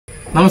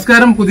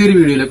നമസ്കാരം, പുതിയൊരു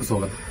വീഡിയോയിലേക്ക്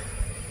സ്വാഗതം.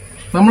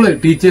 നമ്മൾ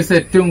ടീച്ചേഴ്സ്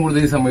ഏറ്റവും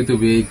കൂടുതൽ ഈ സമയത്ത്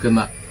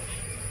ഉപയോഗിക്കുന്ന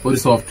ഒരു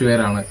സോഫ്റ്റ്വെയർ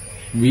ആണ്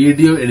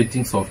വീഡിയോ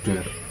എഡിറ്റിംഗ്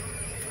സോഫ്റ്റ്വെയർ.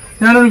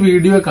 ഞാനൊരു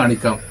വീഡിയോ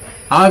കാണിക്കാം.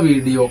 ആ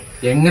വീഡിയോ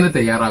എങ്ങനെ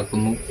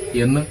തയ്യാറാക്കുന്നു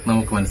എന്ന്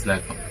നമുക്ക്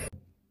മനസ്സിലാക്കാം.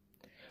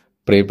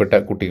 പ്രിയപ്പെട്ട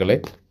കുട്ടികളെ,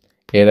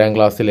 7ാം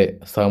ക്ലാസ്സിലെ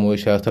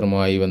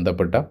സാമൂഹ്യശാസ്ത്രവുമായി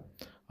ബന്ധപ്പെട്ട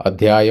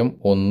അധ്യായം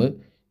 1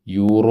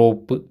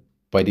 യൂറോപ്പ്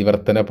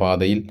പരിവർത്തന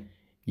പാതയിൽ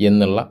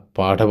എന്നുള്ള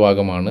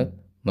പാഠഭാഗമാണ്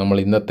നമ്മൾ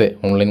ഇന്നത്തെ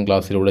ഓൺലൈൻ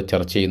ക്ലാസ്സിലൂടെ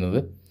ചർച്ച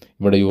ചെയ്യുന്നത്.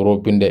 ഇവിടെ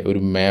യൂറോപ്പിൻ്റെ ഒരു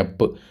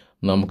മാപ്പ്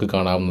നമുക്ക്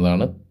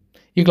കാണാവുന്നതാണ്.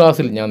 ഈ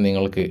ക്ലാസ്സിൽ ഞാൻ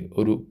നിങ്ങൾക്ക്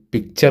ഒരു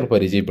പിക്ചർ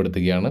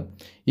പരിചയപ്പെടുത്തുകയാണ്.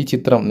 ഈ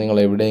ചിത്രം നിങ്ങൾ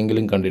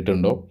എവിടെയെങ്കിലും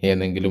കണ്ടിട്ടുണ്ടോ?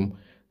 ഏതെങ്കിലും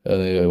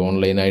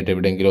ഓൺലൈനായിട്ട്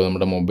എവിടെയെങ്കിലോ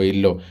നമ്മുടെ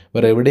മൊബൈലിലോ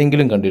വേറെ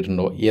എവിടെയെങ്കിലും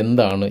കണ്ടിട്ടുണ്ടോ?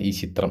 എന്താണ് ഈ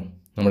ചിത്രം?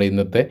 നമ്മുടെ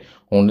ഇന്നത്തെ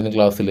ഓൺലൈൻ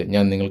ക്ലാസ്സിൽ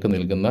ഞാൻ നിങ്ങൾക്ക്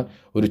നൽകുന്ന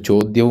ഒരു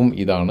ചോദ്യവും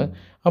ഇതാണ്.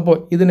 അപ്പോൾ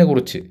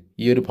ഇതിനെക്കുറിച്ച്,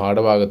 ഈ ഒരു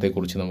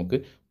പാഠഭാഗത്തെക്കുറിച്ച് നമുക്ക്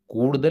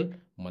കൂടുതൽ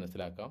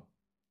മനസ്സിലാക്കാം.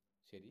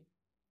 ശരി,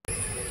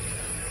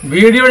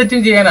 വീഡിയോ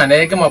എഡിറ്റിംഗ് ചെയ്യാൻ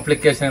അനേകം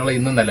ആപ്ലിക്കേഷനുകൾ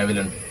ഇന്ന്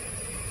നിലവിലുണ്ട്.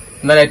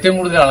 എന്നാൽ ഏറ്റവും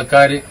കൂടുതൽ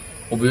ആൾക്കാർ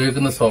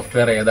ഉപയോഗിക്കുന്ന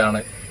സോഫ്റ്റ്വെയർ ഏതാണ്,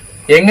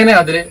 എങ്ങനെ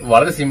അതിൽ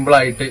വളരെ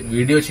സിമ്പിളായിട്ട്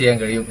വീഡിയോ ചെയ്യാൻ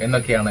കഴിയും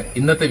എന്നൊക്കെയാണ്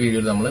ഇന്നത്തെ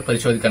വീഡിയോയിൽ നമ്മൾ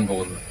പരിശോധിക്കാൻ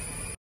പോകുന്നത്.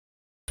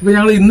 ഇപ്പൊ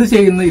ഞങ്ങൾ ഇന്ന്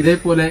ചെയ്യുന്ന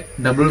ഇതേപോലെ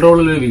ഡബിൾ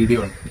റോളിലൊരു വീഡിയോ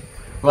ആണ്.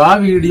 അപ്പോൾ ആ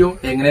വീഡിയോ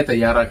എങ്ങനെ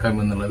തയ്യാറാക്കാം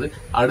എന്നുള്ളത്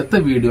അടുത്ത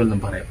വീഡിയോയിൽ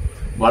നിന്നും പറയാം.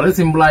 വളരെ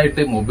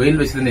സിമ്പിളായിട്ട് മൊബൈൽ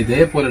വെച്ച് തന്നെ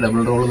ഇതേപോലെ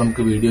ഡബിൾ റോൾ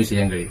നമുക്ക് വീഡിയോ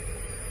ചെയ്യാൻ കഴിയും.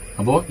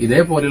 അപ്പോൾ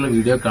ഇതേപോലെയുള്ള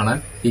വീഡിയോ കാണാൻ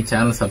ഈ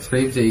ചാനൽ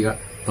സബ്സ്ക്രൈബ് ചെയ്യുക,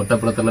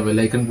 തൊട്ടപ്പുറത്തുള്ള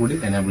ബെല്ലൈക്കൺ കൂടി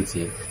എനേബിൾ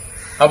ചെയ്യുക.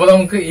 അപ്പോൾ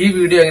നമുക്ക് ഈ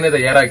വീഡിയോ എങ്ങനെ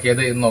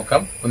തയ്യാറാക്കിയത് എന്ന്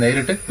നോക്കാം.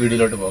 നേരിട്ട്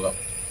വീഡിയോയിലോട്ട് പോകാം.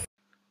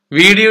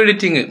 വീഡിയോ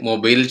എഡിറ്റിംഗ്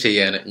മൊബൈലിൽ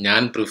ചെയ്യാൻ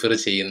ഞാൻ പ്രിഫർ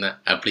ചെയ്യുന്ന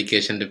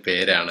ആപ്ലിക്കേഷന്റെ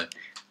പേരാണ്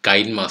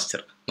കൈൻ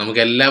മാസ്റ്റർ.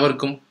 നമുക്ക്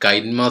എല്ലാവർക്കും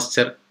കൈൻ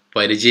മാസ്റ്റർ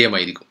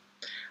പരിചയമായിരിക്കും.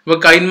 അപ്പോൾ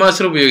കൈൻ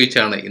മാസ്റ്റർ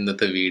ഉപയോഗിച്ചാണ്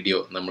ഇന്നത്തെ വീഡിയോ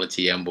നമ്മൾ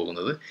ചെയ്യാൻ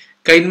പോകുന്നത്.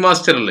 കൈൻ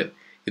മാസ്റ്ററിൽ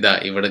ഇതാ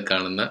ഇവിടെ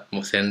കാണുന്ന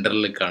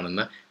സെൻറ്ററിൽ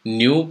കാണുന്ന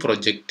ന്യൂ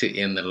പ്രൊജക്റ്റ്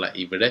എന്നുള്ള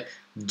ഇവിടെ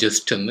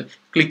ജസ്റ്റ് ഒന്ന്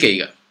ക്ലിക്ക്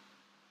ചെയ്യുക.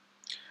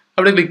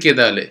 അവിടെ ക്ലിക്ക്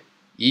ചെയ്താൽ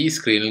ഈ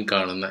സ്ക്രീനിൽ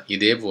കാണുന്ന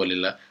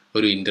ഇതേപോലെയുള്ള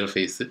ഒരു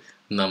ഇന്റർഫേസ്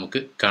നമുക്ക്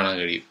കാണാൻ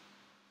കഴിയും.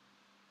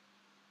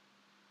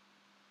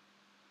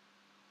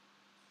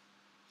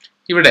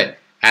 ഇവിടെ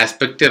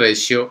ആസ്പെക്ട്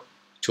റേഷ്യോ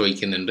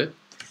ചോദിക്കുന്നുണ്ട്.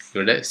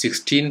 ഇവിടെ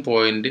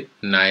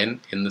 16:9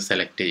 എന്ന്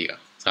സെലക്ട് ചെയ്യുക.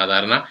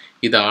 സാധാരണ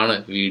ഇതാണ്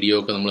വീഡിയോ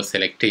ഒക്കെ നമ്മൾ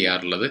സെലക്ട്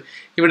ചെയ്യാറുള്ളത്.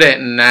 ഇവിടെ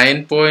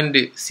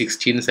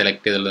 9:16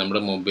 സെലക്ട് ചെയ്താൽ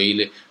നമ്മുടെ മൊബൈൽ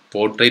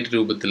പോർട്രേറ്റ്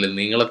രൂപത്തിൽ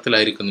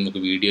നീളത്തിലായിരിക്കും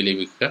നമുക്ക് വീഡിയോ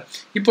ലഭിക്കുക.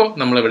 ഇപ്പോൾ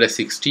നമ്മളിവിടെ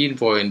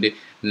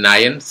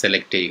 16:9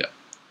 സെലക്ട് ചെയ്യുക.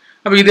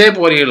 അപ്പോൾ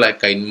ഇതേപോലെയുള്ള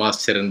കൈൻ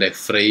മാസ്റ്ററിൻ്റെ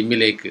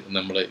ഫ്രെയിമിലേക്ക്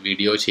നമ്മൾ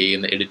വീഡിയോ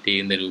എഡിറ്റ്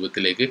ചെയ്യുന്ന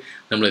രൂപത്തിലേക്ക്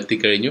നമ്മൾ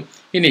എത്തിക്കഴിഞ്ഞു.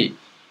 ഇനി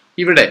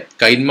ഇവിടെ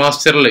കൈൻ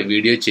മാസ്റ്ററിൽ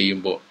വീഡിയോ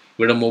ചെയ്യുമ്പോൾ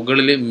ഇവിടെ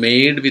മുകളിൽ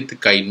മെയ്ഡ് വിത്ത്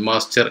കൈൻ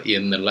മാസ്റ്റർ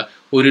എന്നുള്ള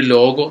ഒരു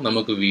ലോഗോ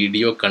നമുക്ക്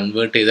വീഡിയോ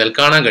കൺവേർട്ട് ചെയ്താൽ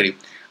കാണാൻ കഴിയും.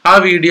 ആ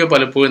വീഡിയോ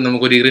പലപ്പോഴും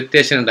നമുക്കൊരു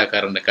ഇറിറ്റേഷൻ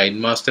ഉണ്ടാക്കാറുണ്ട്. കൈൻ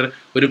മാസ്റ്റർ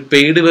ഒരു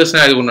പെയ്ഡ് വേർഷൻ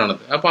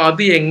ആയതുകൊണ്ടാണത്. അപ്പോൾ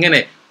അത് എങ്ങനെ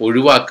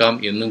ഒഴിവാക്കാം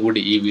എന്നും കൂടി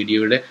ഈ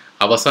വീഡിയോയുടെ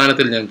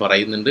അവസാനത്തിൽ ഞാൻ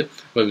പറയുന്നുണ്ട്.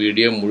 അപ്പോൾ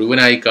വീഡിയോ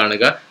മുഴുവനായി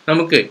കാണുക.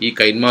 നമുക്ക് ഈ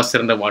കൈൻ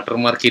മാസ്റ്ററിൻ്റെ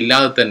വാട്ടർമാർക്ക്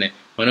ഇല്ലാതെ തന്നെ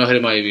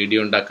മനോഹരമായ വീഡിയോ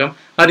ഉണ്ടാക്കാം.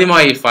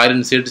 ആദ്യമായി ഫയൽ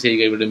ഇൻസേർട്ട്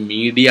ചെയ്യുക. ഇവിടെ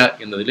മീഡിയ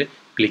എന്നതിൽ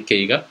ക്ലിക്ക്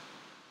ചെയ്യുക.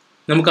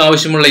 നമുക്ക്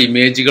ആവശ്യമുള്ള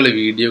ഇമേജുകൾ,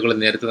 വീഡിയോകൾ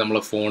നേരത്തെ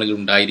നമ്മളെ ഫോണിൽ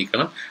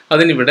ഉണ്ടായിരിക്കണം.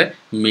 അതിനിവിടെ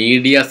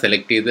മീഡിയ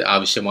സെലക്ട് ചെയ്ത്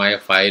ആവശ്യമായ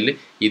ഫയൽ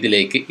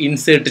ഇതിലേക്ക്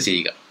ഇൻസേർട്ട്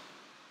ചെയ്യുക.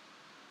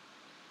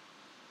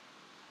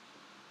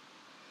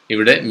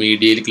 ഇവിടെ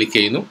മീഡിയയിൽ ക്ലിക്ക്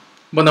ചെയ്യുന്നു.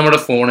 അപ്പോൾ നമ്മുടെ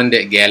ഫോണിൻ്റെ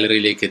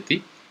ഗാലറിയിലേക്ക് എത്തി.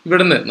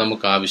 ഇവിടുന്ന്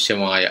നമുക്ക്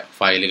ആവശ്യമായ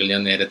ഫയലുകൾ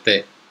ഞാൻ നേരത്തെ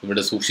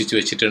ഇവിടെ സൂക്ഷിച്ചു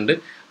വെച്ചിട്ടുണ്ട്.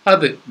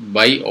 അത്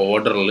ബൈ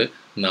ഓർഡറിൽ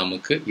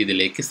നമുക്ക്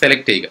ഇതിലേക്ക്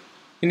സെലക്ട് ചെയ്യുക.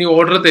 ഇനി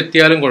ഓർഡർ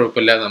തെറ്റിയാലും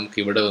കുഴപ്പമില്ല, നമുക്ക്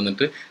ഇവിടെ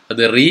വന്നിട്ട്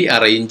അത് റീ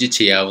അറേഞ്ച്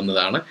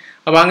ചെയ്യാവുന്നതാണ്.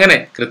 അപ്പോൾ അങ്ങനെ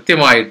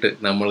കൃത്യമായിട്ട്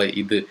നമ്മൾ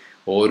ഇത്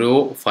ഓരോ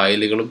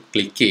ഫയലുകളും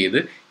ക്ലിക്ക് ചെയ്ത്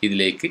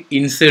ഇതിലേക്ക്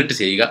ഇൻസേർട്ട്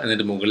ചെയ്യുക.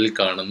 എന്നിട്ട് മുകളിൽ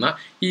കാണുന്ന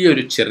ഈ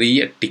ഒരു ചെറിയ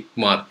ടിക്ക്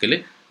മാർക്കിൽ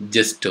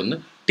ജസ്റ്റ് ഒന്ന്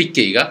ടിക്ക്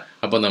ചെയ്യുക.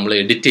 അപ്പോൾ നമ്മൾ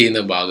എഡിറ്റ്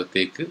ചെയ്യുന്ന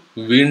ഭാഗത്തേക്ക്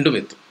വീണ്ടും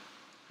എത്തും.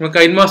 അപ്പോൾ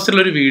കൈൻ മാസ്റ്ററിൽ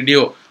ഒരു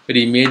വീഡിയോ, ഒരു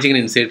ഇമേജ്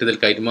ഇങ്ങനെ ഇൻസേർട്ട് ചെയ്താൽ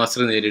കൈൻ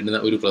മാസ്റ്റർ നേരിടുന്ന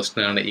ഒരു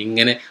പ്രശ്നമാണ്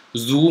ഇങ്ങനെ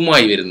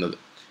സൂമായി വരുന്നത്.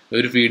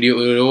 ഒരു വീഡിയോ,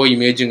 ഓരോ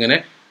ഇമേജ് ഇങ്ങനെ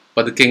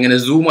പതുക്കെ ഇങ്ങനെ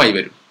സൂമായി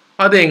വരും.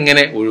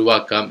 അതെങ്ങനെ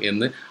ഒഴിവാക്കാം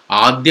എന്ന്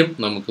ആദ്യം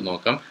നമുക്ക്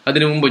നോക്കാം.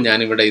 അതിനു മുമ്പ്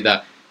ഞാനിവിടെ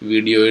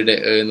വീഡിയോയുടെ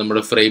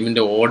നമ്മുടെ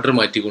ഫ്രെയിമിൻ്റെ ഓർഡർ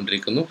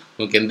മാറ്റിക്കൊണ്ടിരിക്കുന്നു.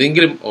 നമുക്ക്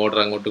എന്തെങ്കിലും ഓർഡർ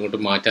അങ്ങോട്ടും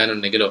ഇങ്ങോട്ടും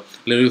മാറ്റാനുണ്ടെങ്കിലോ,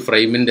 അല്ലെങ്കിൽ ഒരു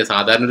ഫ്രെയിമിൻ്റെ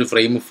സാധാരണ ഒരു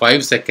ഫ്രെയിം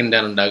 5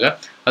 സെക്കൻഡാണ് ഉണ്ടാകുക.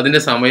 അതിൻ്റെ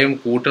സമയം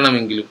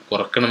കൂട്ടണമെങ്കിലും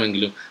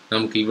കുറക്കണമെങ്കിലും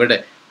നമുക്ക് ഇവിടെ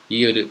ഈ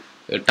ഒരു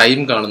ടൈം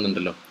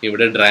കാണുന്നുണ്ടല്ലോ,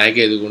 ഇവിടെ ഡ്രാഗ്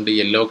ചെയ്തുകൊണ്ട്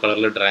യെല്ലോ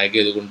കളറിൽ ഡ്രാഗ്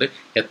ചെയ്തുകൊണ്ട്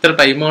എത്ര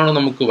ടൈമാണോ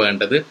നമുക്ക്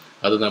വേണ്ടത്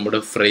അത് നമ്മുടെ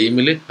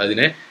ഫ്രെയിമിൽ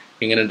അതിനെ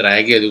ഇങ്ങനെ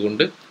ഡ്രാഗ്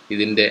ചെയ്തുകൊണ്ട്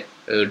ഇതിൻ്റെ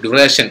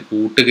ഡ്യൂറേഷൻ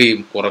കൂട്ടുകയും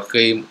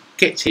കുറയ്ക്കുകയും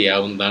ഒക്കെ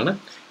ചെയ്യാവുന്നതാണ്.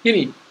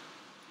 ഇനി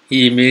ഈ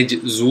ഇമേജ്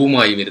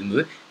സൂമായി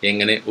വരുന്നത്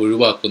എങ്ങനെ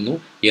ഒഴിവാക്കുന്നു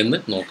എന്ന്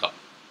നോക്കാം.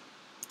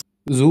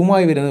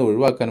 സൂമായി വരുന്നത്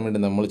ഒഴിവാക്കാൻ വേണ്ടി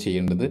നമ്മൾ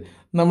ചെയ്യേണ്ടത്,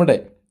 നമ്മുടെ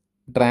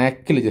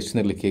ട്രാക്കിൽ ജസ്റ്റ്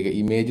ഒന്ന് ക്ലിക്ക് ചെയ്യുക.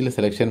 ഇമേജിൽ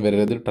സെലക്ഷൻ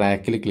വരരുത്,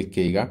 ട്രാക്കിൽ ക്ലിക്ക്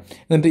ചെയ്യുക.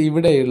 എന്നിട്ട്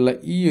ഇവിടെയുള്ള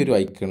ഈ ഒരു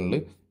ഐക്കണിൽ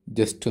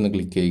ജസ്റ്റ് ഒന്ന്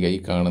ക്ലിക്ക് ചെയ്യുക. ഈ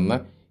കാണുന്ന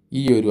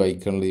ഈ ഒരു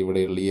ഐക്കണിൽ,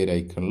 ഇവിടെയുള്ള ഈ ഒരു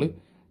ഐക്കണിൽ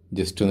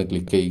ജസ്റ്റ് ഒന്ന്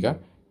ക്ലിക്ക് ചെയ്യുക.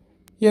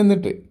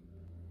 എന്നിട്ട്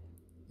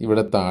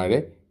ഇവിടെ താഴെ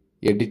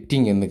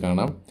എഡിറ്റിംഗ് എന്ന്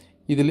കാണാം.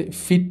 ഇതിൽ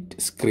ഫിറ്റ്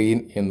സ്ക്രീൻ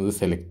എന്നത്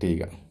സെലക്ട്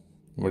ചെയ്യുക.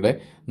 ഇവിടെ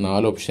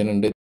 4 ഓപ്ഷൻ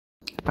ഉണ്ട്.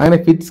 അങ്ങനെ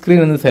ഫിറ്റ് സ്ക്രീൻ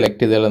എന്ന്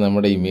സെലക്ട് ചെയ്താൽ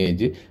നമ്മുടെ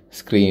ഇമേജ്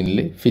സ്ക്രീനിൽ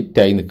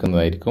ഫിറ്റായി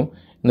നിൽക്കുന്നതായിരിക്കും.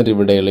 എന്നിട്ട്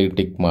ഇവിടെയുള്ള ഈ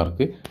ടിക്ക്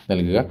മാർക്ക്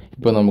നൽകുക.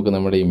 ഇപ്പോൾ നമുക്ക്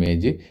നമ്മുടെ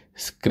ഇമേജ്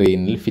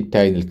സ്ക്രീനിൽ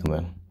ഫിറ്റായി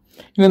നിൽക്കുന്നതാണ്.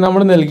 ഇനി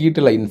നമ്മൾ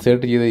നൽകിയിട്ടുള്ള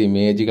ഇൻസേർട്ട് ചെയ്ത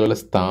ഇമേജുകളുടെ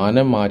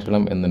സ്ഥാനം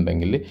മാറ്റണം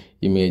എന്നുണ്ടെങ്കിൽ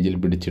ഇമേജിൽ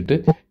പിടിച്ചിട്ട്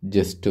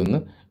ജസ്റ്റ് ഒന്ന്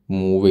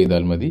മൂവ്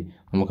ചെയ്താൽ മതി.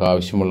 നമുക്ക്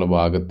ആവശ്യമുള്ള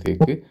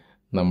ഭാഗത്തേക്ക്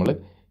നമ്മൾ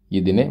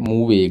ഇതിനെ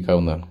മൂവ്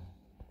ചെയ്യിക്കാവുന്നതാണ്.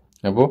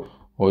 അപ്പോൾ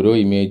ഓരോ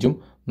ഇമേജും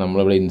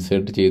നമ്മളിവിടെ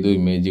ഇൻസേർട്ട് ചെയ്തു,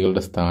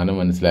 ഇമേജുകളുടെ സ്ഥാനം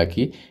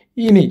മനസ്സിലാക്കി.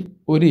 ഇനി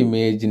ഒരു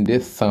ഇമേജിൻ്റെ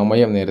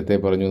സമയം നേരത്തെ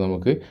പറഞ്ഞു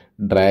നമുക്ക്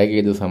ഡ്രാഗ്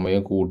ചെയ്ത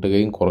സമയം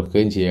കൂട്ടുകയും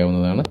കുറയ്ക്കുകയും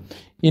ചെയ്യാവുന്നതാണ്.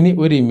 ഇനി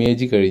ഒരു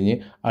ഇമേജ് കഴിഞ്ഞ്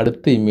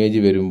അടുത്ത ഇമേജ്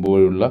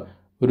വരുമ്പോഴുള്ള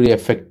ഒരു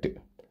എഫക്റ്റ്,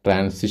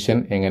 ട്രാൻസിഷൻ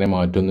എങ്ങനെ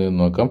മാറ്റുന്നു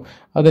എന്ന് നോക്കാം.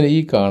 അതിന് ഈ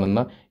കാണുന്ന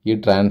ഈ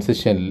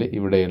ട്രാൻസിഷനിൽ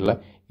ഇവിടെയുള്ള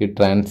ഈ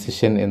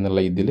ട്രാൻസിഷൻ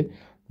എന്നുള്ള ഇതിൽ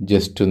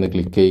ജസ്റ്റ് ഒന്ന്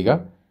ക്ലിക്ക് ചെയ്യുക.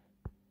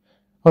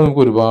 അപ്പോൾ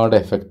നമുക്ക് ഒരുപാട്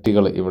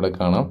എഫക്റ്റുകൾ ഇവിടെ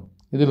കാണാം.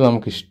 ഇതിൽ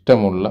നമുക്ക്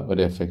ഇഷ്ടമുള്ള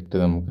ഒരു എഫക്റ്റ്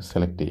നമുക്ക്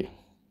സെലക്ട് ചെയ്യാം.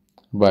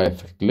 അപ്പോൾ ആ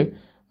എഫക്റ്റിൽ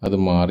അത്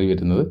മാറി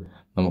വരുന്നത്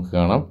നമുക്ക്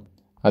കാണാം.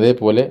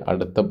 അതേപോലെ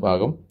അടുത്ത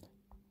ഭാഗം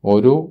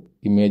ഓരോ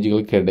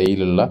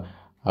ഇമേജുകൾക്കിടയിലുള്ള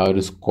ആ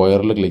ഒരു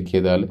സ്ക്വയറിൽ ക്ലിക്ക്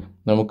ചെയ്താൽ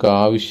നമുക്ക്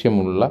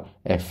ആവശ്യമുള്ള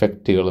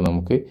എഫക്റ്റുകൾ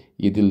നമുക്ക്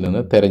ഇതിൽ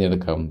നിന്ന്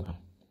തിരഞ്ഞെടുക്കാവുന്നതാണ്.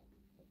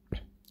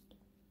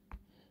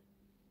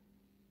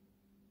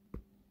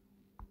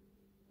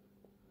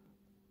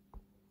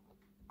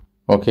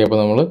 ഓക്കെ, അപ്പോൾ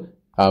നമ്മൾ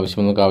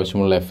നമുക്ക്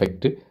ആവശ്യമുള്ള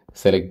എഫക്റ്റ്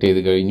സെലക്ട്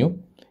ചെയ്ത് കഴിഞ്ഞു.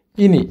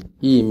 ഇനി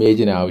ഈ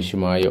ഇമേജിന്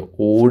ആവശ്യമായ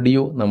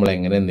ഓഡിയോ നമ്മൾ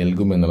എങ്ങനെ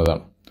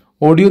നൽകുമെന്നുള്ളതാണ്.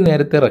 ഓഡിയോ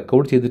നേരത്തെ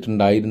റെക്കോർഡ്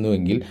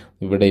ചെയ്തിട്ടുണ്ടായിരുന്നുവെങ്കിൽ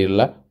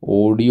ഇവിടെയുള്ള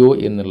ഓഡിയോ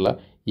എന്നുള്ള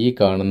ഈ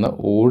കാണുന്ന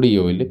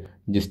ഓഡിയോയിൽ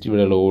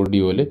ഇവിടെയുള്ള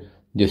ഓഡിയോയിൽ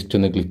ജസ്റ്റ്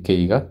ഒന്ന് ക്ലിക്ക്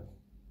ചെയ്യുക.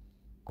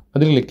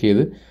 അതിൽ ക്ലിക്ക്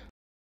ചെയ്ത്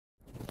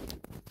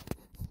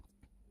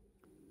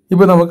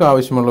ഇപ്പോൾ നമുക്ക്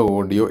ആവശ്യമുള്ള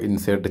ഓഡിയോ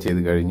ഇൻസേർട്ട്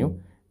ചെയ്ത് കഴിഞ്ഞു.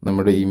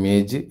 നമ്മുടെ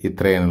ഇമേജ്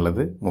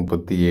ഇത്രയാണുള്ളത്,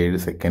 37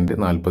 സെക്കൻഡ്,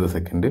 40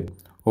 സെക്കൻഡ്.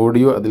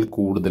 ഓഡിയോ അതിൽ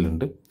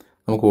കൂടുതലുണ്ട്.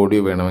 നമുക്ക്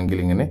ഓഡിയോ വേണമെങ്കിൽ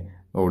ഇങ്ങനെ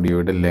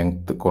ഓഡിയോയുടെ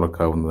ലെങ്ത്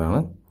കുറക്കാവുന്നതാണ്.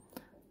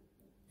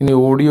 ഇനി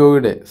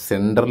ഓഡിയോയുടെ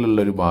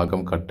സെൻറ്ററിലുള്ളൊരു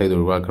ഭാഗം കട്ട് ചെയ്ത്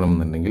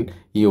ഒഴിവാക്കണമെന്നുണ്ടെങ്കിൽ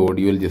ഈ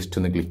ഓഡിയോയിൽ ജസ്റ്റ്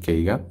ഒന്ന് ക്ലിക്ക്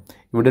ചെയ്യുക.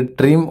 ഇവിടെ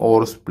ട്രിം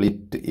ഓർ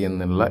സ്പ്ലിറ്റ്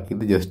എന്നുള്ള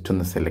ഇത് ജസ്റ്റ്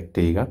ഒന്ന് സെലക്ട്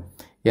ചെയ്യുക.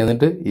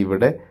 എന്നിട്ട്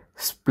ഇവിടെ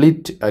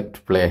സ്പ്ലിറ്റ്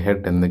അറ്റ് പ്ലേ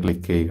ഹെഡ് എന്ന്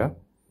ക്ലിക്ക് ചെയ്യുക.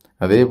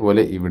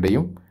 അതേപോലെ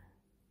ഇവിടെയും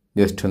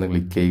ജസ്റ്റ് ഒന്ന്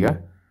ക്ലിക്ക് ചെയ്യുക.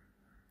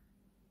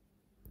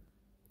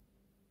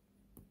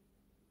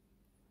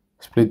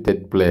 Split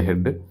at play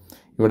head.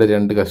 ഇവിടെ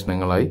 2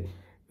 കഷ്ണങ്ങളായി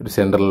ഒരു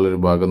സെൻറ്ററിലുള്ളൊരു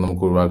ഭാഗം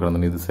നമുക്ക്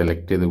ഒഴിവാക്കണമെന്നുണ്ടെങ്കിൽ ഇത്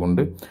സെലക്ട്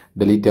ചെയ്തുകൊണ്ട്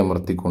ഡിലീറ്റ്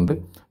അമർത്തിക്കൊണ്ട്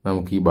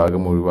നമുക്ക് ഈ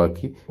ഭാഗം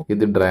ഒഴിവാക്കി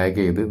ഇത് ഡ്രാഗ്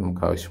ചെയ്ത്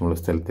നമുക്ക് ആവശ്യമുള്ള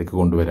സ്ഥലത്തേക്ക്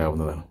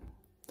കൊണ്ടുവരാവുന്നതാണ്.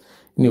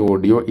 ഇനി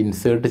ഓഡിയോ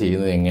ഇൻസേർട്ട്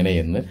ചെയ്യുന്നത്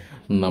എങ്ങനെയെന്ന്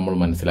നമ്മൾ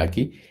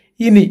മനസ്സിലാക്കി.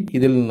 ഇനി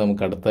ഇതിൽ നിന്ന്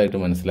നമുക്ക് അടുത്തായിട്ട്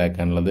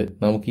മനസ്സിലാക്കാനുള്ളത്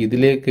നമുക്ക്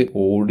ഇതിലേക്ക്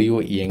ഓഡിയോ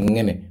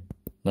എങ്ങനെ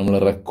നമ്മൾ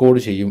റെക്കോർഡ്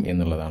ചെയ്യും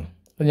എന്നുള്ളതാണ്.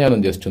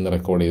 ഞാനൊന്ന് ജസ്റ്റ് ഒന്ന്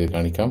റെക്കോർഡ് ചെയ്ത്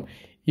കാണിക്കാം.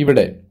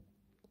 ഇവിടെ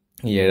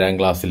 7ാം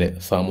ക്ലാസ്സിലെ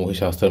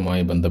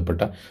സാമൂഹ്യശാസ്ത്രവുമായി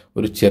ബന്ധപ്പെട്ട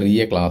ഒരു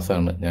ചെറിയ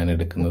ക്ലാസ്സാണ് ഞാൻ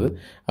എടുക്കുന്നത്.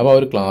 അപ്പോൾ ആ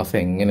ഒരു ക്ലാസ്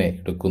എങ്ങനെ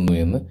എടുക്കുന്നു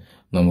എന്ന്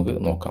നമുക്ക്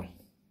നോക്കാം.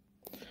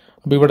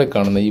 അപ്പോൾ ഇവിടെ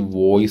കാണുന്ന ഈ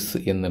വോയിസ്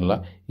എന്നുള്ള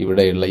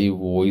ഇവിടെയുള്ള ഈ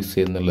വോയിസ്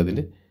എന്നുള്ളതിൽ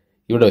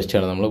ഇവിടെ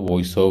വെച്ചാണ് നമ്മൾ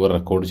വോയിസ് ഓവർ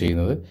റെക്കോർഡ്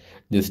ചെയ്യുന്നത്.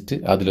 ജസ്റ്റ്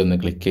അതിലൊന്ന്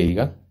ക്ലിക്ക്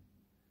ചെയ്യുക.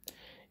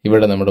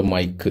 ഇവിടെ നമ്മുടെ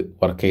മൈക്ക്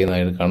വർക്ക്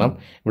ചെയ്യുന്നതായിട്ട് കാണാം.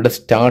 ഇവിടെ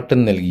സ്റ്റാർട്ട്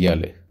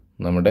നൽകിയാൽ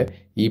നമ്മുടെ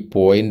ഈ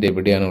പോയിൻ്റ്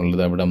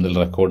എവിടെയാണുള്ളത് അവിടെ മുതൽ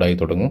റെക്കോർഡായി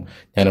തുടങ്ങും.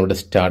 ഞാനിവിടെ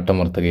സ്റ്റാർട്ട്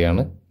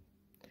അമർത്തുകയാണ്.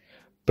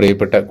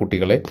 പ്രിയപ്പെട്ട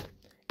കുട്ടികളെ,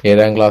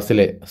 7ാം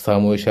ക്ലാസ്സിലെ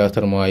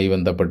സാമൂഹ്യശാസ്ത്രവുമായി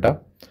ബന്ധപ്പെട്ട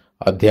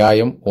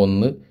അധ്യായം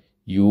 1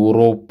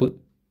 യൂറോപ്പ്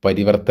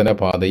പരിവർത്തന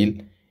പാതയിൽ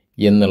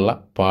എന്നുള്ള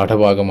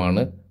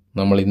പാഠഭാഗമാണ്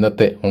നമ്മൾ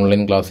ഇന്നത്തെ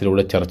ഓൺലൈൻ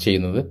ക്ലാസ്സിലൂടെ ചർച്ച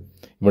ചെയ്യുന്നത്.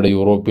 ഇവിടെ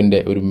യൂറോപ്പിൻ്റെ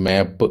ഒരു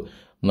മാപ്പ്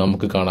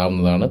നമുക്ക്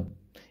കാണാവുന്നതാണ്.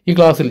 ഈ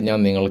ക്ലാസ്സിൽ ഞാൻ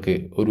നിങ്ങൾക്ക്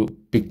ഒരു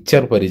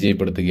പിക്ചർ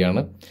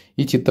പരിചയപ്പെടുത്തുകയാണ്.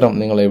 ഈ ചിത്രം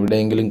നിങ്ങൾ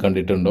എവിടെയെങ്കിലും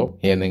കണ്ടിട്ടുണ്ടോ?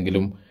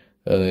 ഏതെങ്കിലും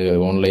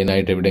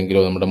ഓൺലൈനായിട്ട്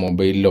എവിടെയെങ്കിലോ നമ്മുടെ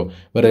മൊബൈലിലോ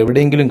വേറെ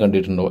എവിടെയെങ്കിലും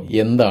കണ്ടിട്ടുണ്ടോ?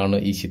 എന്താണ്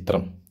ഈ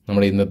ചിത്രം?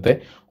 നമ്മുടെ ഇന്നത്തെ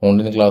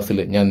ഓൺലൈൻ ക്ലാസ്സിൽ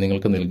ഞാൻ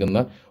നിങ്ങൾക്ക് നൽകുന്ന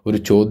ഒരു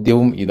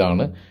ചോദ്യവും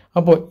ഇതാണ്.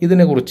 അപ്പോൾ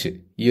ഇതിനെക്കുറിച്ച്,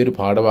 ഈ ഒരു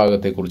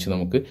പാഠഭാഗത്തെക്കുറിച്ച്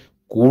നമുക്ക്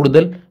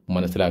കൂടുതൽ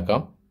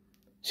മനസ്സിലാക്കാം.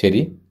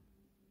 ശരി,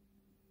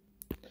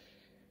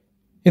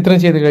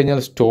 ഇത്രയും ചെയ്ത് കഴിഞ്ഞാൽ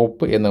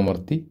സ്റ്റോപ്പ്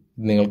എന്നമർത്തി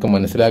നിങ്ങൾക്ക്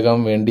മനസ്സിലാകാൻ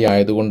വേണ്ടി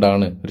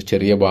ആയതുകൊണ്ടാണ് ഒരു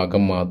ചെറിയ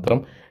ഭാഗം മാത്രം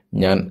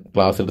ഞാൻ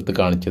ക്ലാസ് എടുത്ത്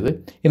കാണിച്ചത്.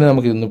 ഇനി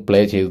നമുക്കിതൊന്ന്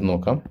പ്ലേ ചെയ്ത്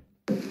നോക്കാം.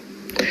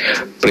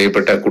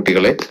 പ്രിയപ്പെട്ട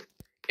കുട്ടികളെ,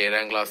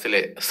 7ാം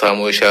ക്ലാസ്സിലെ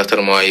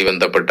സാമൂഹ്യശാസ്ത്രവുമായി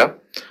ബന്ധപ്പെട്ട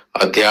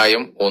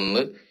അധ്യായം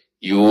 1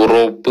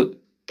 യൂറോപ്പ്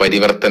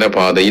പരിവർത്തന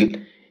പാതയിൽ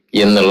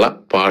എന്നുള്ള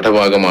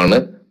പാഠഭാഗമാണ്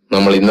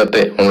നമ്മൾ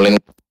ഇന്നത്തെ ഓൺലൈൻ.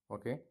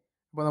 ഓക്കെ,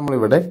 അപ്പോൾ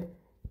നമ്മളിവിടെ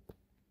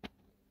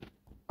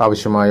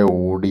ആവശ്യമായ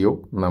ഓഡിയോ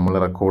നമ്മൾ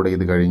റെക്കോർഡ്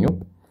ചെയ്ത് കഴിഞ്ഞു.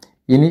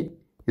 ഇനി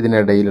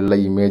ഇതിനിടയിലുള്ള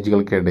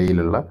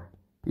ഇമേജുകൾക്കിടയിലുള്ള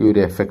ഈ ഒരു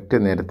എഫക്റ്റ്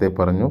നേരത്തെ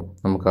പറഞ്ഞു,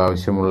 നമുക്ക്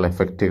ആവശ്യമുള്ള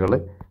എഫക്റ്റുകൾ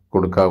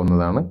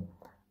കൊടുക്കാവുന്നതാണ്.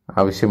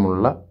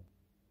 ആവശ്യമുള്ള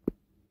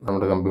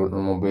നമ്മുടെ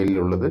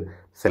മൊബൈലിലുള്ളത്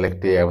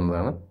സെലക്ട്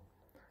ചെയ്യാവുന്നതാണ്.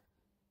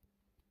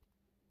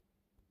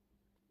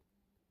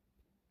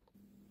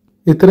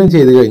 ഇത്രയും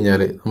ചെയ്ത്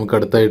കഴിഞ്ഞാൽ നമുക്ക്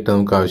അടുത്തായിട്ട്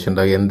നമുക്ക്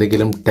ആവശ്യമുണ്ടാകുക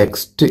എന്തെങ്കിലും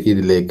ടെക്സ്റ്റ്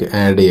ഇതിലേക്ക്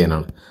ആഡ്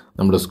ചെയ്യാനാണ്.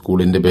 നമ്മുടെ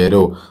സ്കൂളിൻ്റെ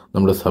പേരോ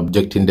നമ്മുടെ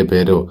സബ്ജക്റ്റിൻ്റെ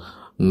പേരോ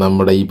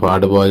നമ്മുടെ ഈ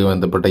പാഠഭാഗവുമായി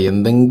ബന്ധപ്പെട്ട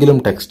എന്തെങ്കിലും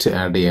ടെക്സ്റ്റ്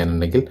ആഡ്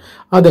ചെയ്യാനുണ്ടെങ്കിൽ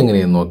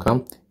അതെങ്ങനെയെന്ന് നോക്കാം.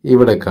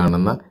 ഇവിടെ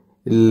കാണുന്ന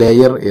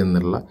ലെയർ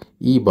എന്നുള്ള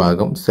ഈ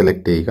ഭാഗം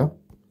സെലക്ട് ചെയ്യുക.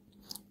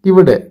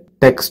 ഇവിടെ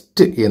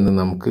ടെക്സ്റ്റ് എന്ന്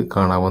നമുക്ക്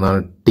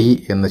കാണാവുന്നതാണ്. ടി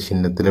എന്ന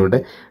ചിഹ്നത്തിൽ ഇവിടെ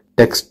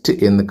ടെക്സ്റ്റ്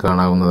എന്ന്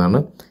കാണാവുന്നതാണ്.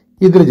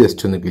 ഇതിൽ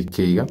ജസ്റ്റ് ഒന്ന് ക്ലിക്ക്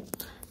ചെയ്യുക.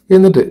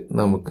 എന്നിട്ട്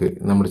നമുക്ക്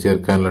നമ്മൾ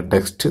ചേർക്കാനുള്ള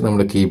ടെക്സ്റ്റ്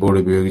നമ്മുടെ കീബോർഡ്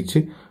ഉപയോഗിച്ച്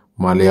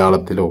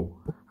മലയാളത്തിലോ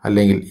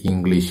അല്ലെങ്കിൽ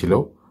ഇംഗ്ലീഷിലോ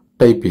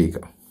ടൈപ്പ് ചെയ്യുക.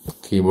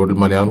 കീബോർഡിൽ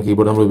മലയാളം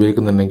കീബോർഡ് നമ്മൾ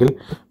ഉപയോഗിക്കുന്നുണ്ടെങ്കിൽ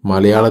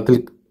മലയാളത്തിൽ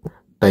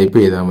ടൈപ്പ്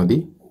ചെയ്താൽ മതി.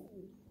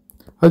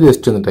 അത്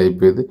ജസ്റ്റ് ഒന്ന്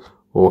ടൈപ്പ് ചെയ്ത്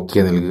ഓക്കെ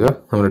നൽകുക.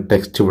 നമ്മുടെ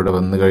ടെക്സ്റ്റ് ഇവിടെ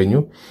വന്നു കഴിഞ്ഞു.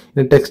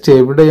 ഇനി ടെക്സ്റ്റ്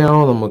എവിടെയാണോ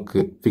നമുക്ക്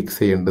ഫിക്സ്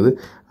ചെയ്യേണ്ടത്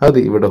അത്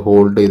ഇവിടെ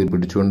ഹോൾഡ് ചെയ്ത്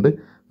പിടിച്ചുകൊണ്ട്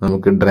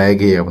നമുക്ക്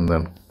ഡ്രാഗ്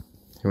ചെയ്യാവുന്നതാണ്.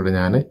 ഇവിടെ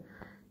ഞാൻ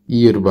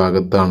ഈ ഒരു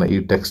ഭാഗത്താണ് ഈ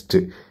ടെക്സ്റ്റ്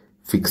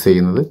ഫിക്സ്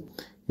ചെയ്യുന്നത്.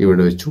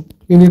 ഇവിടെ വെച്ചു.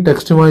 ഇനി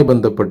ടെക്സ്റ്റുമായി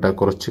ബന്ധപ്പെട്ട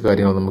കുറച്ച്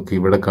കാര്യങ്ങൾ നമുക്ക്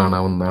ഇവിടെ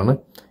കാണാവുന്നതാണ്.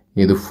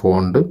 ഇത്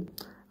ഫോണ്ട്,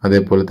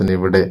 അതേപോലെ തന്നെ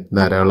ഇവിടെ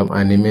ധാരാളം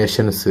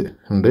അനിമേഷൻസ്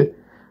ഉണ്ട്.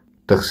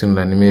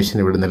 ടെക്സ്റ്റിൻ്റെ അനിമേഷൻ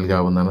ഇവിടെ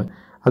നൽകാവുന്നതാണ്.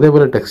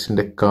 അതേപോലെ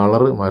ടെക്സ്റ്റിൻ്റെ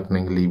കളർ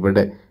മാറ്റണമെങ്കിൽ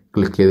ഇവിടെ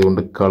ക്ലിക്ക്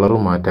ചെയ്തുകൊണ്ട് കളർ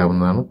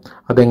മാറ്റാവുന്നതാണ്.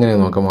 അതെങ്ങനെ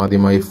നോക്കാം.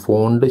 ആദ്യമായി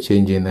ഫോണ്ട്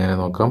ചേഞ്ച് ചെയ്യുന്നതിനെ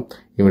നോക്കാം.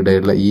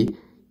 ഇവിടെയുള്ള ഈ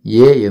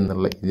എ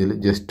എന്നുള്ള ഇതിൽ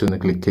ജസ്റ്റ് ഒന്ന്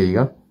ക്ലിക്ക്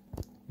ചെയ്യുക.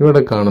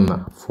 ഇവിടെ കാണുന്ന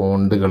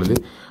ഫോണ്ടുകളിൽ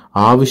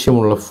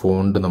ആവശ്യമുള്ള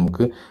ഫോണ്ട്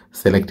നമുക്ക്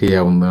സെലക്ട്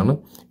ചെയ്യാവുന്നതാണ്.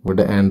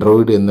 ഇവിടെ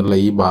ആൻഡ്രോയിഡ് എന്നുള്ള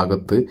ഈ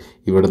ഭാഗത്ത്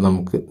ഇവിടെ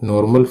നമുക്ക്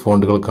നോർമൽ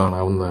ഫോണ്ടുകൾ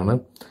കാണാവുന്നതാണ്.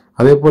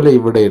 അതേപോലെ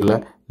ഇവിടെയുള്ള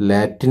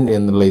ലാറ്റിൻ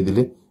എന്നുള്ള ഇതിൽ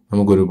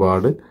നമുക്ക്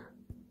ഒരുപാട്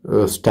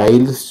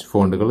സ്റ്റൈലിഷ്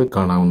ഫോണ്ടുകൾ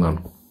കാണാവുന്നതാണ്.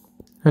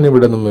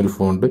 ഞാനിവിടെ നിന്നൊരു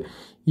ഫോണ്ട്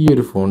ഈ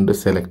ഒരു ഫോണ്ട്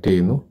സെലക്ട്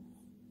ചെയ്യുന്നു.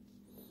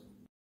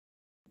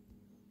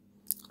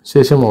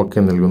 ശേഷം ഓക്കെ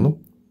നൽകുന്നു.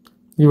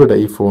 ഇവിടെ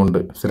ഈ ഫോണ്ട്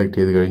സെലക്ട്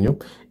ചെയ്ത് കഴിഞ്ഞു.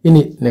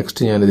 ഇനി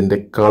നെക്സ്റ്റ് ഞാനിതിൻ്റെ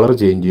കളർ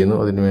ചേഞ്ച് ചെയ്യുന്നു.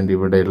 അതിനുവേണ്ടി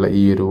ഇവിടെയുള്ള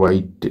ഈ ഒരു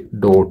വൈറ്റ്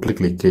ഡോട്ടിൽ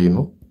ക്ലിക്ക്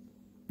ചെയ്യുന്നു.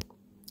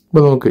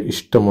 അപ്പോൾ നമുക്ക്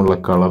ഇഷ്ടമുള്ള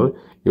കളർ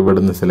ഇവിടെ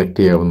നിന്ന് സെലക്ട്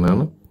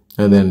ചെയ്യാവുന്നതാണ്.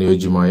 അതിന്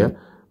അനുയോജ്യമായ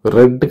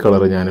റെഡ്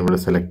കളർ ഞാനിവിടെ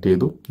സെലക്ട്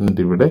ചെയ്തു.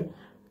 എന്നിട്ട് ഇവിടെ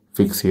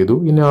ഫിക്സ് ചെയ്തു.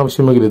 ഇനി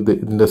ആവശ്യമെങ്കിൽ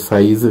ഇതിൻ്റെ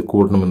സൈസ്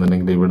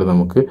കൂട്ടണമെന്നുണ്ടെങ്കിൽ ഇവിടെ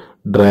നമുക്ക്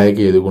ഡ്രാഗ്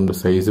ചെയ്തുകൊണ്ട്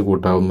സൈസ്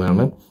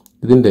കൂട്ടാവുന്നതാണ്.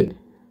 ഇതിൻ്റെ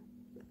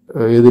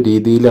ഏത്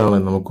രീതിയിലാണ്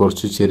നമുക്ക്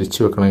കുറച്ച് ചെരിച്ച്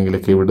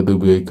വെക്കണമെങ്കിലൊക്കെ ഇവിടെ ഇത്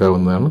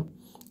ഉപയോഗിക്കാവുന്നതാണ്.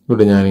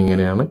 ഇവിടെ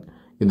ഞാനിങ്ങനെയാണ്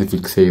ഇത്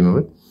ഫിക്സ്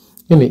ചെയ്യുന്നത്.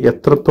 ഇനി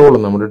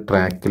എത്രത്തോളം നമ്മുടെ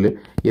ട്രാക്കിൽ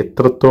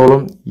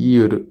എത്രത്തോളം ഈ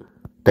ഒരു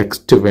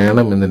ടെക്സ്റ്റ്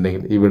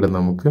വേണമെന്നുണ്ടെങ്കിൽ ഇവിടെ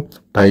നമുക്ക്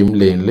ടൈം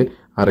ലൈനിൽ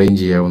അറേഞ്ച്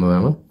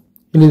ചെയ്യാവുന്നതാണ്.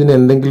 ഇനി ഇതിന്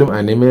എന്തെങ്കിലും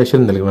അനിമേഷൻ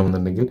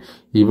നൽകണമെന്നുണ്ടെങ്കിൽ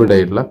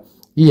ഇവിടെയുള്ള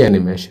ഈ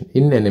അനിമേഷൻ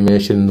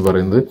അനിമേഷൻ എന്ന്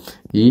പറയുന്നത്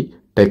ഈ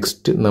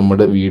ടെക്സ്റ്റ്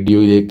നമ്മുടെ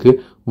വീഡിയോയിലേക്ക്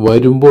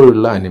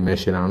വരുമ്പോഴുള്ള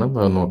അനിമേഷനാണ്.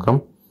 അത് നോക്കാം.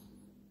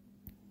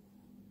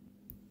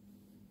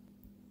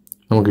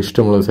 നമുക്ക്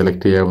ഇഷ്ടമുള്ളത്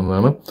സെലക്ട്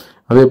ചെയ്യാവുന്നതാണ്.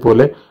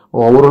 അതേപോലെ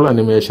ഓവറോൾ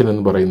അനിമേഷൻ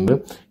എന്ന് പറയുന്നത്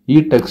ഈ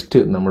ടെക്സ്റ്റ്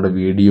നമ്മുടെ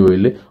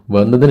വീഡിയോയിൽ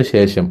വന്നതിന്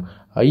ശേഷം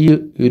ഈ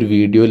ഒരു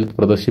വീഡിയോയിൽ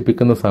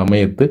പ്രദർശിപ്പിക്കുന്ന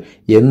സമയത്ത്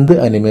എന്ത്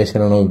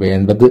അനിമേഷനാണോ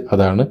വേണ്ടത്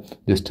അതാണ്.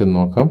 ജസ്റ്റ്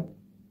നോക്കാം.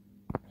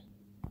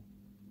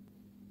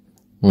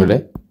 ഇവിടെ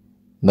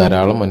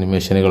ധാരാളം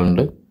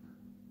അനിമേഷനുകളുണ്ട്.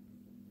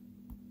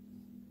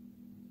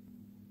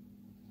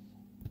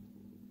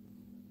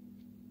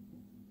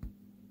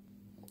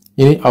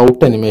 ഇനി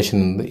ഔട്ട് അനിമേഷൻ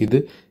എന്നത് ഇത്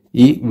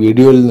ഈ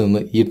വീഡിയോയിൽ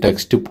നിന്ന് ഈ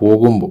ടെക്സ്റ്റ്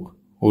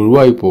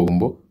ഒഴിവായി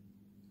പോകുമ്പോൾ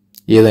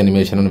ഏത്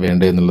അനിമേഷനാണ്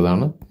വേണ്ടത്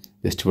എന്നുള്ളതാണ്.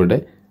 ജസ്റ്റ് ഇവിടെ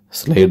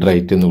സ്ലൈഡ്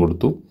റൈറ്റ് എന്ന്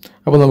കൊടുത്തു.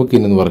 അപ്പോൾ നമുക്ക്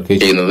ഇന്ന് വർക്ക്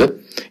ചെയ്യുന്നത്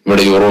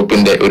ഇവിടെ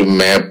യൂറോപ്പിന്റെ ഒരു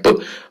മാപ്പ്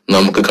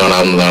നമുക്ക്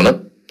കാണാവുന്നതാണ്.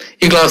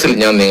 ഈ ക്ലാസ്സിൽ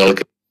ഞാൻ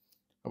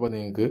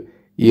നിങ്ങൾക്ക്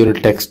ഈ ഒരു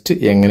ടെക്സ്റ്റ്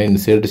എങ്ങനെ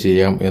ഇൻസേർട്ട്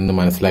ചെയ്യാം എന്ന്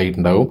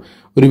മനസ്സിലായിട്ടുണ്ടാകും.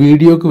 ഒരു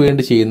വീഡിയോക്ക്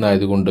വേണ്ടി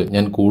ചെയ്യുന്നതായതുകൊണ്ട്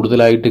ഞാൻ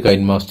കൂടുതലായിട്ട്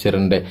കൈൻ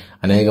മാസ്റ്ററിന്റെ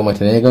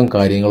മറ്റനേകം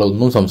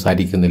കാര്യങ്ങളൊന്നും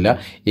സംസാരിക്കുന്നില്ല.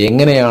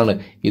 എങ്ങനെയാണ്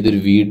ഇതൊരു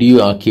വീഡിയോ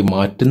ആക്കി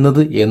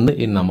മാറ്റുന്നത് എന്ന്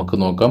നമുക്ക്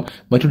നോക്കാം.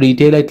 മറ്റു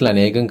ഡീറ്റെയിൽ ആയിട്ടുള്ള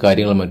അനേകം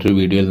കാര്യങ്ങൾ മറ്റൊരു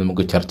വീഡിയോയിൽ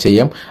നമുക്ക് ചർച്ച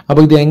ചെയ്യാം.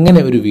 അപ്പോൾ ഇത്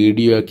എങ്ങനെ ഒരു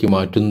വീഡിയോ ആക്കി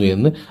മാറ്റുന്നു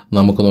എന്ന്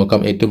നമുക്ക്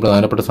നോക്കാം. ഏറ്റവും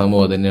പ്രധാനപ്പെട്ട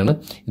സംഭവം അത് തന്നെയാണ്.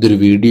 ഇതൊരു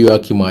വീഡിയോ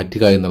ആക്കി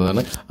മാറ്റുക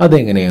എന്നുള്ളതാണ്.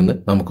 അതെങ്ങനെയെന്ന്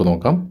നമുക്ക്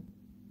നോക്കാം.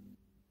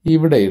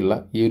 ഇവിടെയുള്ള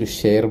ഈ ഒരു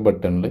ഷെയർ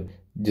ബട്ടണിൽ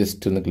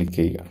ജസ്റ്റ് ഒന്ന് ക്ലിക്ക്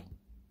ചെയ്യുക.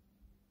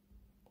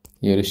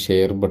 ഈ ഒരു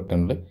ഷെയർ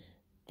ബട്ടണിൽ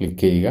ക്ലിക്ക്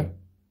ചെയ്യുക.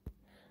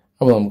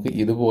 അപ്പോൾ നമുക്ക്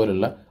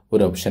ഇതുപോലുള്ള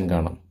ഒരു ഓപ്ഷൻ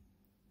കാണാം.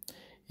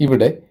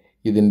 ഇവിടെ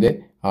ഇതിൻ്റെ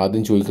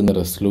ആദ്യം ചോദിക്കുന്ന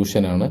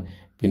റെസൊല്യൂഷനാണ്,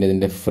 പിന്നെ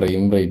ഇതിൻ്റെ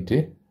ഫ്രെയിം റേറ്റ്,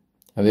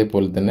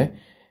 അതേപോലെ തന്നെ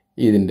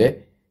ഇതിൻ്റെ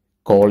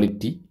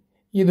ക്വാളിറ്റി.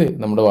 ഇത്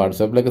നമ്മുടെ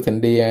വാട്സാപ്പിലൊക്കെ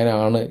സെൻഡ്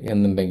ചെയ്യാനാണ്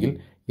എന്നുണ്ടെങ്കിൽ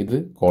ഇത്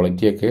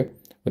ക്വാളിറ്റിയൊക്കെ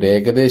ഒരു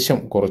ഏകദേശം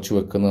കുറച്ച്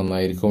വെക്കുന്നത്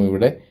നന്നായിരിക്കും.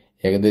 ഇവിടെ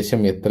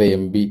ഏകദേശം എത്ര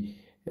MB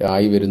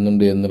ആയി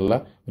വരുന്നുണ്ട് എന്നുള്ള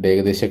ഒരു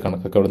ഏകദേശ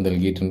കണക്കൊക്കെ അവിടെ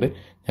നൽകിയിട്ടുണ്ട്.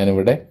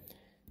 ഞാനിവിടെ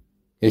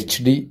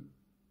HD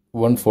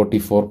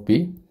 144p,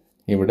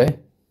 ഇവിടെ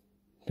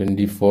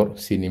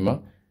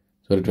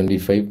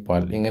 25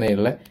 പാൽ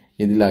ഇങ്ങനെയുള്ള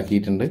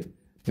ഇതിലാക്കിയിട്ടുണ്ട്.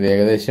 ഇത്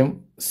ഏകദേശം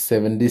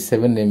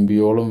 77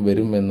 MBയോളം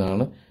വരും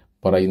എന്നാണ്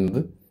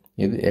പറയുന്നത്.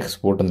 ഇത്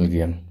എക്സ്പോർട്ട്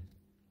നൽകുകയാണ്.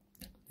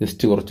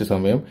 ജസ്റ്റ് കുറച്ച്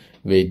സമയം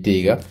വെയിറ്റ്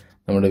ചെയ്യുക.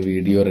 നമ്മുടെ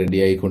വീഡിയോ റെഡി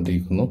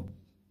ആയിക്കൊണ്ടിരിക്കുന്നു.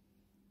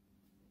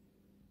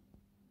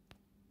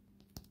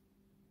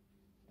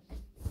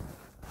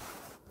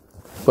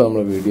 ഇപ്പോൾ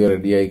നമ്മൾ വീഡിയോ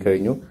റെഡി ആയി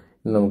കഴിഞ്ഞു.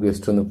 നമുക്ക്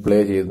ജസ്റ്റ് ഒന്ന് പ്ലേ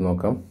ചെയ്ത്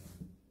നോക്കാം.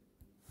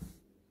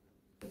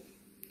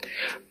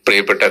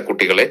 പ്രിയപ്പെട്ട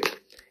കുട്ടികളെ,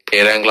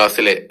 7ാം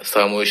ക്ലാസ്സിലെ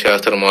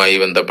സാമൂഹ്യശാസ്ത്രവുമായി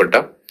ബന്ധപ്പെട്ട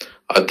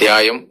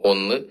അധ്യായം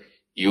 1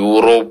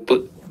 യൂറോപ്പ്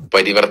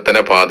പരിവർത്തന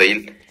പാതയിൽ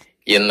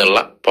എന്നുള്ള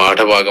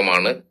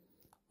പാഠഭാഗമാണ്.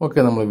 ഓക്കെ,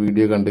 നമ്മൾ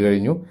വീഡിയോ കണ്ടു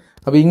കഴിഞ്ഞു.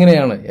 അപ്പോൾ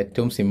ഇങ്ങനെയാണ്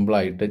ഏറ്റവും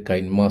സിമ്പിളായിട്ട്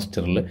കൈൻ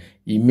മാസ്റ്ററിൽ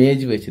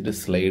ഇമേജ് വെച്ചിട്ട്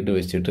സ്ലൈഡ്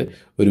വെച്ചിട്ട്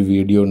ഒരു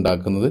വീഡിയോ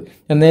ഉണ്ടാക്കുന്നത്.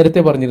 ഞാൻ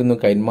നേരത്തെ പറഞ്ഞിരുന്നു,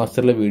 കൈൻ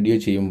മാസ്റ്ററിൽ വീഡിയോ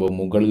ചെയ്യുമ്പോൾ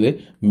മുകളിൽ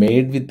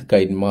മെയ്ഡ് വിത്ത്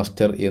കൈൻ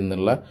മാസ്റ്റർ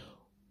എന്നുള്ള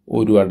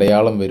ഒരു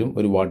അടയാളം വരും,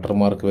 ഒരു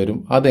വാട്ടർമാർക്ക് വരും.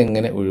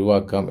 അതെങ്ങനെ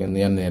ഒഴിവാക്കാം എന്ന്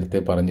ഞാൻ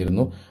നേരത്തെ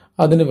പറഞ്ഞിരുന്നു.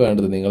 അതിന്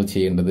വേണ്ടത് നിങ്ങൾ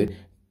ചെയ്യേണ്ടത്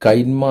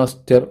കൈൻ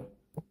മാസ്റ്റർ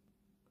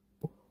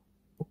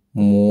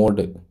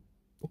മോഡ്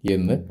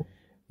എന്ന്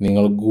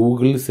നിങ്ങൾ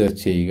ഗൂഗിളിൽ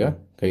സെർച്ച് ചെയ്യുക.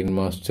 കൈൻ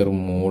മാസ്റ്റർ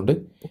മോഡ്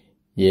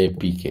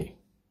APK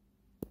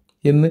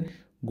എന്ന്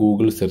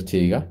ഗൂഗിൾ സെർച്ച്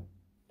ചെയ്യുക.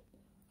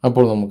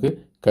 അപ്പോൾ നമുക്ക്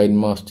Kine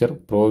master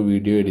pro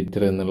video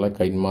editor എന്നുള്ള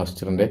കൈൻ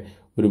മാസ്റ്ററിൻ്റെ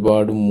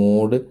ഒരുപാട്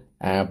മോഡ്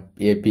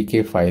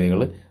APK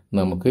ഫയലുകൾ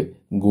നമുക്ക്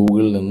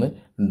ഗൂഗിളിൽ നിന്ന്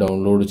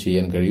ഡൗൺലോഡ്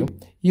ചെയ്യാൻ കഴിയും.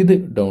 ഇത്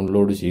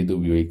ഡൗൺലോഡ് ചെയ്ത്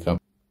ഉപയോഗിക്കാം.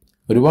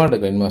 ഒരുപാട്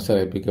കൈൻ മാസ്റ്റർ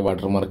APK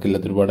വാട്ടർമാർക്ക്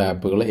ഇല്ലാത്ത ഒരുപാട്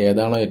ആപ്പുകൾ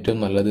ഏതാണോ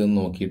ഏറ്റവും നല്ലത് എന്ന്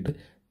നോക്കിയിട്ട്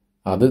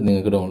അത്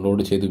നിങ്ങൾക്ക്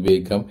ഡൗൺലോഡ് ചെയ്ത്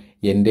ഉപയോഗിക്കാം.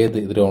 എൻ്റേത്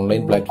ഇതൊരു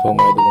ഓൺലൈൻ പ്ലാറ്റ്ഫോം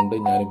ആയതുകൊണ്ട്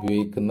ഞാൻ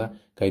ഉപയോഗിക്കുന്ന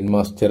കൈൻ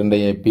മാസ്റ്ററിൻ്റെ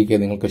APK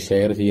നിങ്ങൾക്ക്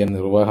ഷെയർ ചെയ്യാൻ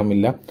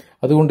നിർവാഹമില്ല.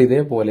 അതുകൊണ്ട്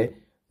ഇതേപോലെ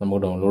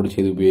നമുക്ക് ഡൗൺലോഡ്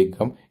ചെയ്ത്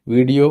ഉപയോഗിക്കാം.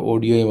 വീഡിയോ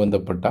ഓഡിയോയുമായി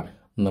ബന്ധപ്പെട്ട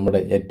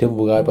നമ്മുടെ ഏറ്റവും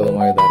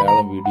ഉപകാരപ്രദമായ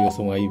ധാരാളം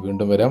വീഡിയോസുമായി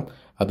വീണ്ടും വരാം.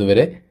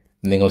 അതുവരെ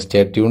നിങ്ങൾ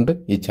സ്റ്റേ ട്യൂൺഡ്.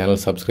 ഈ ചാനൽ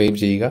സബ്സ്ക്രൈബ്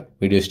ചെയ്യുക.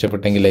 വീഡിയോ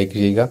ഇഷ്ടപ്പെട്ടെങ്കിൽ ലൈക്ക്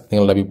ചെയ്യുക.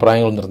 നിങ്ങളുടെ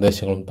അഭിപ്രായങ്ങളും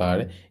നിർദ്ദേശങ്ങളും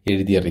താഴെ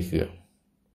എഴുതി അറിയിക്കുക.